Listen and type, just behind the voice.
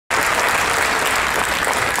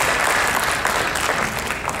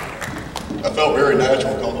I felt very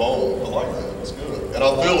natural to come home. I like that, that's good. And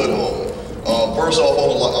I feel at home. First off,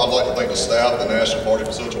 I'd like to thank the staff of the National Party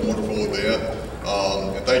for such a wonderful event.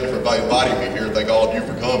 And thank you for inviting me here. Thank all of you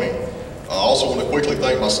for coming. I also want to quickly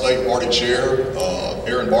thank my state party chair,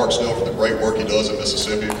 Aaron Barksdale, for the great work he does in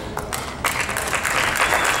Mississippi.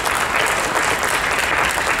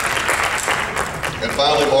 And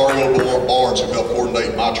finally, Mario Barnes, who helped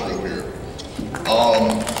coordinate my trip here.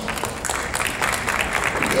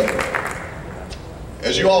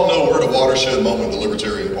 As you all know, we're at a watershed moment in the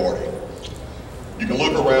Libertarian Party. You can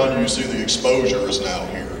look around and you see the exposure is now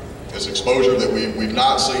here. It's exposure that we've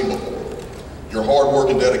not seen before. Your hard work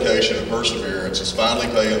and dedication and perseverance is finally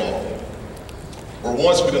paying off. Where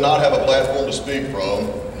once we did not have a platform to speak from,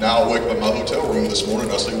 now I wake up in my hotel room this morning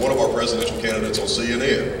and I see one of our presidential candidates on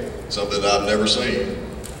CNN, something that I've never seen.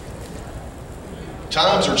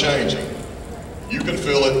 Times are changing. You can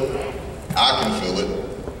feel it, I can feel it,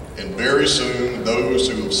 and very soon those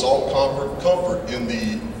who have sought comfort in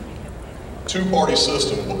the two-party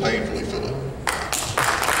system will painfully feel it.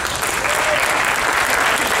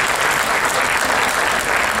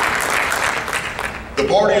 The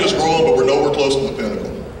party is growing, but we're nowhere close to the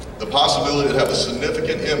pinnacle. The possibility to have a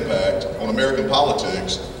significant impact on American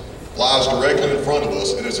politics lies directly in front of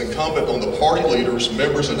us, and it's incumbent on the party leaders,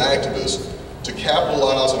 members, and activists to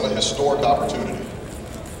capitalize on a historic opportunity.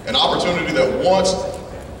 An opportunity that once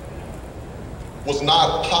was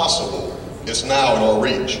not possible is now in our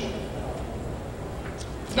reach.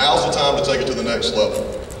 Now's the time to take it to the next level.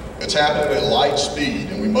 It's happening at light speed,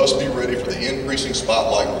 and we must be ready for the increasing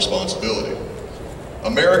spotlight and responsibility.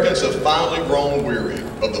 Americans have finally grown weary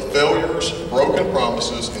of the failures, broken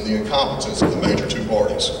promises, and the incompetence of the major two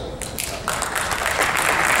parties.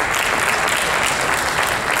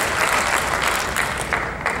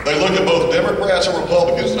 They look at both Democrats and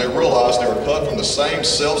Republicans and they realize they are cut from the same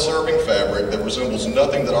self-serving fabric that resembles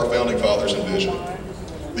nothing that our founding fathers envisioned.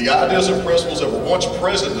 The ideas and principles that were once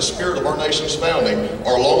present in the spirit of our nation's founding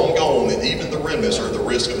are long gone, and even the remnants are at the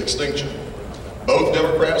risk of extinction. Both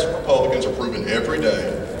Democrats and Republicans are proving every day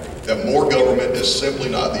that more government is simply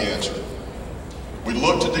not the answer. We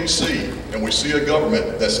look to DC and we see a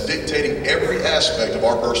government that's dictating every aspect of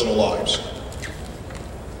our personal lives.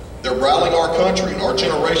 They're rallying our country and our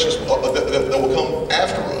generations that will come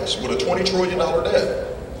after us with a $20 trillion debt.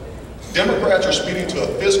 Democrats are speeding to a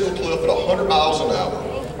fiscal cliff at 100 miles an hour,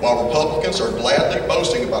 while Republicans are gladly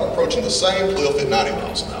boasting about approaching the same cliff at 90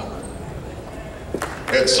 miles an hour.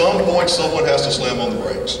 At some point, someone has to slam on the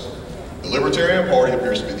brakes. The Libertarian Party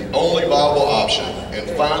appears to be the only viable option, and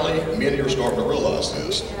finally, many are starting to realize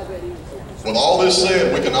this. With all this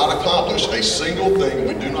said, we cannot accomplish a single thing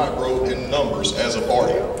we do not grow in numbers as a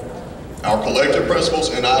party. Our collective principles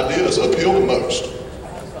and ideas appeal to most,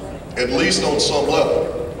 at least on some level.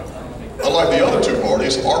 Unlike the other two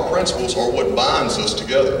parties, our principles are what binds us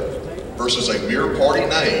together, versus a mere party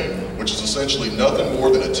name, which is essentially nothing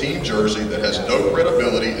more than a team jersey that has no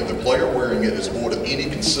credibility if the player wearing it is void of any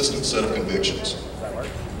consistent set of convictions.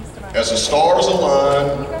 As the stars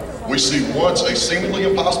align, we see once a seemingly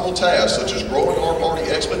impossible task, such as growing our party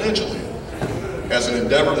exponentially, as an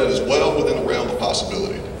endeavor that is well within the realm of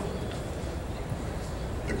possibility.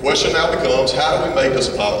 The question now becomes, how do we make this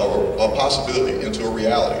a possibility into a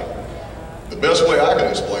reality? The best way I can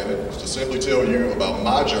explain it is to simply tell you about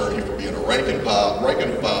my journey from being a rank and file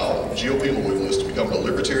GOP loyalist to becoming a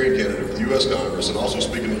Libertarian candidate for the U.S. Congress and also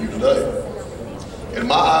speaking to you today. In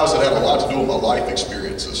my eyes, it had a lot to do with my life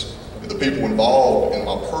experiences and the people involved in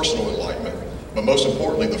my personal enlightenment, but most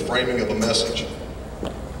importantly, the framing of a message.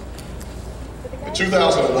 In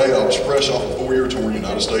 2008, I was fresh off a 4-year tour in the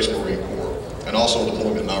United States Marine Corps and also a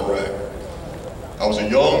deployment in Iraq. I was a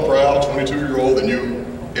young, proud 22-year-old that knew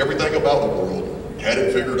everything about the world, had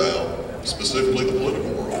it figured out, specifically the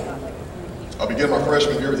political world. I began my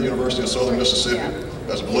freshman year at the University of Southern Mississippi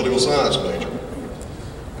as a political science major.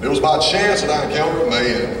 And it was by chance that I encountered a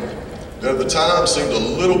man that at the time seemed a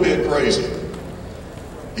little bit crazy.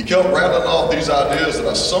 He kept rattling off these ideas that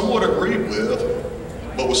I somewhat agreed with,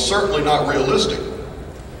 but was certainly not realistic.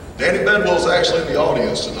 Danny Bedwell's actually in the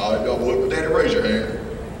audience tonight. Y'all would, Danny, raise your hand.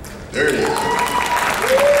 There he is.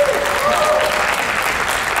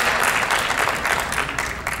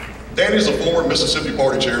 Danny's a former Mississippi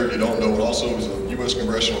Party chair, if you don't know, and also is a U.S.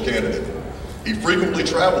 congressional candidate. He frequently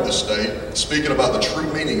traveled the state, speaking about the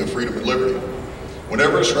true meaning of freedom and liberty.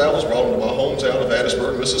 Whenever his travels brought him to my hometown of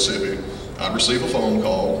Hattiesburg, Mississippi, I'd receive a phone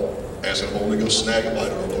call asking him to go snag a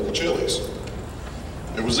bite at our local Chili's.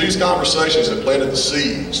 It was these conversations that planted the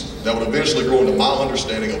seeds that would eventually grow into my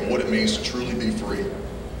understanding of what it means to truly be free.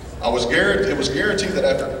 It was guaranteed that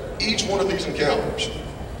after each one of these encounters,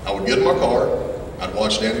 I would get in my car, I'd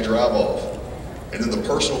watch Danny drive off, and then the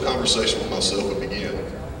personal conversation with myself would begin.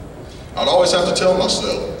 I'd always have to tell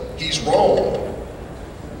myself, he's wrong.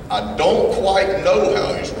 I don't quite know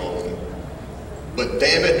how he's wrong, but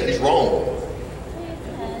damn it, he's wrong.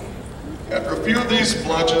 After a few of these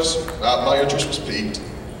plunges, my interest was piqued.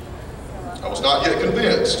 I was not yet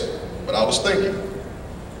convinced, but I was thinking.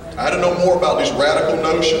 I had to know more about these radical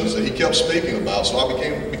notions that he kept speaking about, so I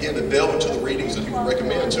began to delve into the readings that he would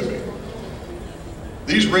recommend to me.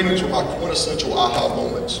 These readings were my quintessential aha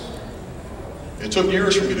moments. It took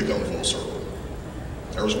years for me to come full circle.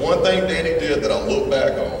 There was one thing Danny did that I look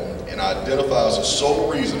back on and I identify as the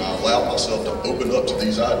sole reason I allowed myself to open up to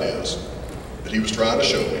these ideas that he was trying to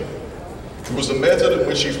show me. It was the method in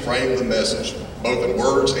which he framed the message, both in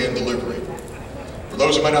words and delivery. For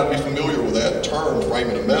those who may not be familiar with that term,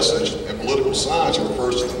 framing a message, in political science, it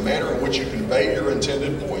refers to the manner in which you convey your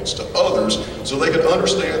intended points to others so they can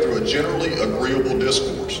understand through a generally agreeable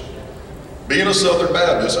discourse. Being a Southern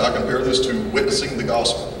Baptist, I compare this to witnessing the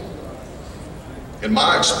gospel. In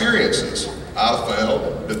my experiences, I've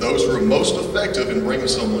found that those who are most effective in bringing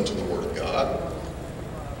someone to the Word of God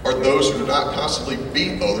are those who do not constantly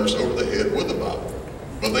beat others over the head with the Bible,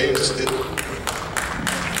 but they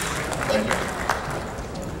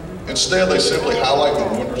instead they simply highlight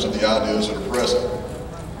the wonders of the ideas that are present.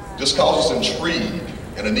 This causes intrigue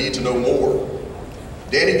and a need to know more.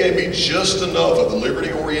 Danny gave me just enough of the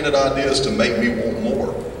liberty-oriented ideas to make me want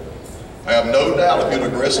more. I have no doubt if you'd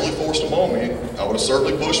aggressively forced them on me, I would have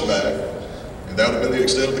certainly pushed back, and that would have been the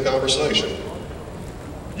extent of the conversation.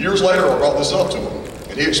 Years later, I brought this up to him,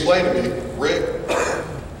 and he explained to me, Rick,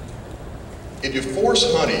 if you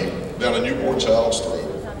force honey down a newborn child's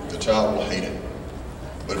throat, the child will hate it.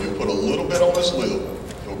 But if you put a little bit on his lip,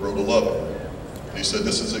 he'll grow to love it. And he said,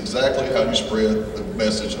 this is exactly how you spread the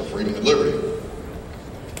message of freedom and liberty.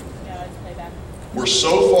 We're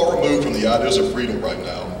so far removed from the ideas of freedom right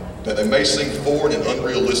now that they may seem foreign and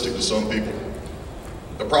unrealistic to some people.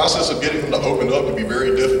 The process of getting them to open up can be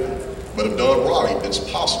very difficult, but if done right, it's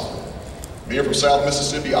possible. Being from South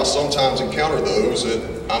Mississippi, I sometimes encounter those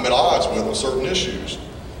that I'm at odds with on certain issues.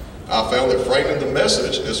 I found that framing the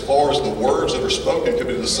message, as far as the words that are spoken, can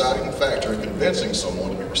be the deciding factor in convincing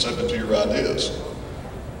someone to be receptive to your ideas.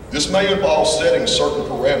 This may involve setting certain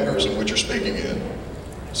parameters in which you're speaking in.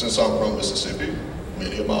 Since I'm from Mississippi,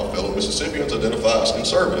 many of my fellow Mississippians identify as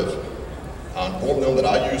conservative. I inform them that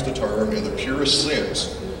I use the term in the purest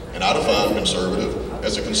sense, and I define conservative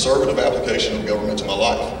as a conservative application of government to my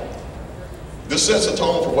life. This sets a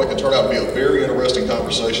tone for what can turn out to be a very interesting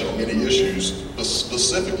conversation on many issues,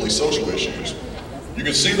 specifically social issues. You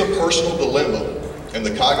can see the personal dilemma and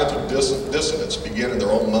the cognitive dissonance begin in their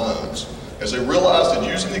own minds as they realize that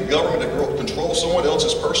using the government to control someone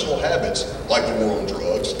else's personal habits, like the war on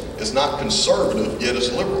drugs, is not conservative, yet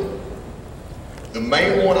is liberal. The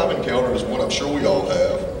main one I've encountered is one I'm sure we all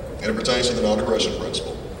have, and it pertains to the non-aggression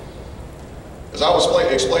principle. As I was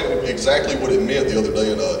explaining exactly what it meant the other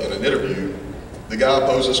day in an interview, the guy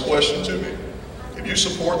posed this question to me. If you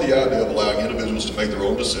support the idea of allowing individuals to make their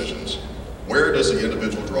own decisions, where does the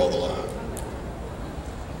individual draw the line?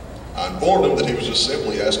 I informed him that he was just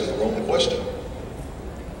simply asking the wrong question.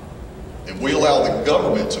 If we allow the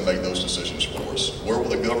government to make those decisions for us, where will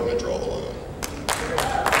the government draw the line?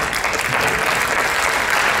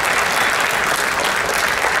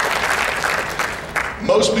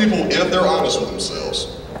 Most people, if they're honest with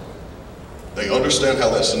themselves, they understand how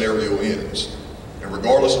that scenario ends. And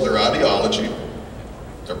regardless of their ideology,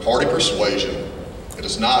 their party persuasion, it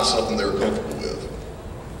is not something they're comfortable with.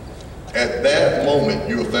 At that moment,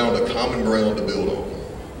 you have found a common ground to build on.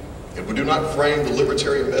 If we do not frame the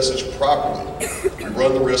libertarian message properly, we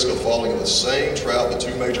run the risk of falling in the same trap the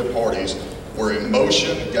two major parties, where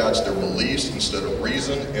emotion guides their beliefs instead of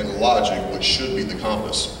reason and logic, which should be the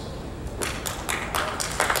compass.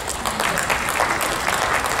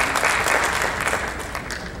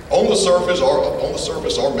 On the surface,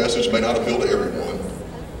 our message may not appeal to everyone.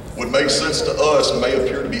 What makes sense to us may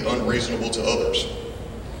appear to be unreasonable to others.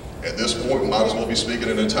 At this point, we might as well be speaking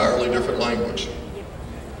an entirely different language.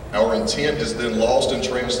 Our intent is then lost in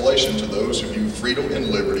translation to those who view freedom and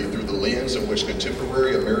liberty through the lens in which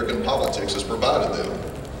contemporary American politics has provided them.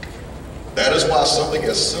 That is why something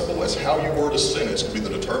as simple as how you word a sentence can be the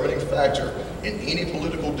determining factor in any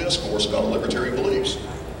political discourse about libertarian beliefs.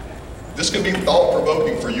 This can be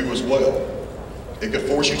thought-provoking for you as well. It can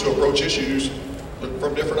force you to approach issues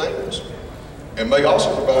from different angles, and may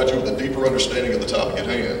also provide you with a deeper understanding of the topic at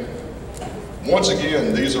hand. Once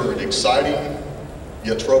again, these are exciting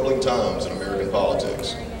yet troubling times in American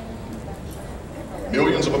politics.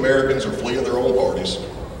 Millions of Americans are fleeing their own parties,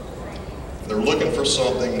 They're looking for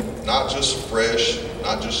something not just fresh,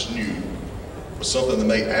 not just new, but something that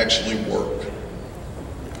may actually work.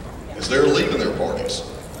 As they're leaving their parties,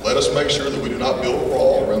 let us make sure that we do not build a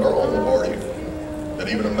wall around our own party that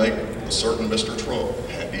even to make a certain Mr. Trump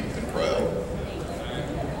happy and proud.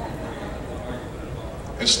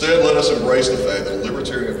 Instead, let us embrace the fact that a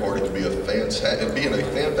Libertarian Party can be in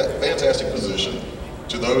a fantastic position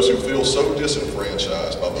to those who feel so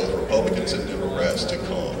disenfranchised by both Republicans and Democrats to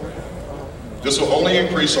come. This will only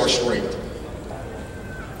increase our strength.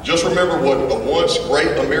 Just remember what a once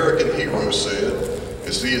great American hero said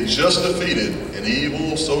as he had just defeated an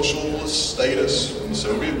evil socialist status in the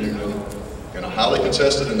Soviet Union in a highly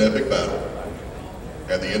contested and epic battle.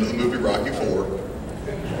 At the end of the movie Rocky IV,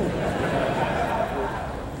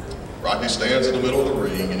 Rocky stands in the middle of the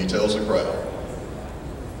ring and he tells the crowd,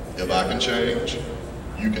 if I can change,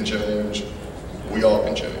 you can change, we all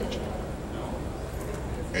can change.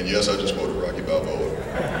 And yes, I just quoted Rocky Balboa.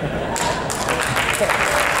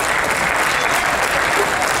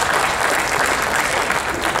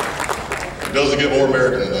 It doesn't get more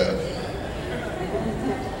American than that.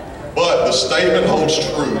 But the statement holds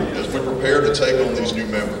true as we prepare to take on these new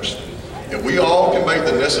members. If we all can make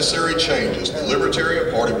the necessary changes, the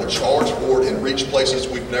Libertarian Party will charge forward and reach places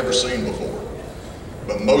we've never seen before.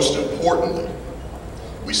 But most importantly,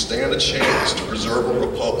 we stand a chance to preserve a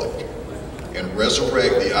republic and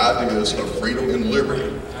resurrect the ideas of freedom and liberty.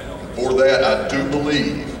 And for that, I do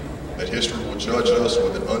believe that history will judge us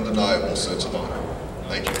with an undeniable sense of honor.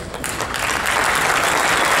 Thank you.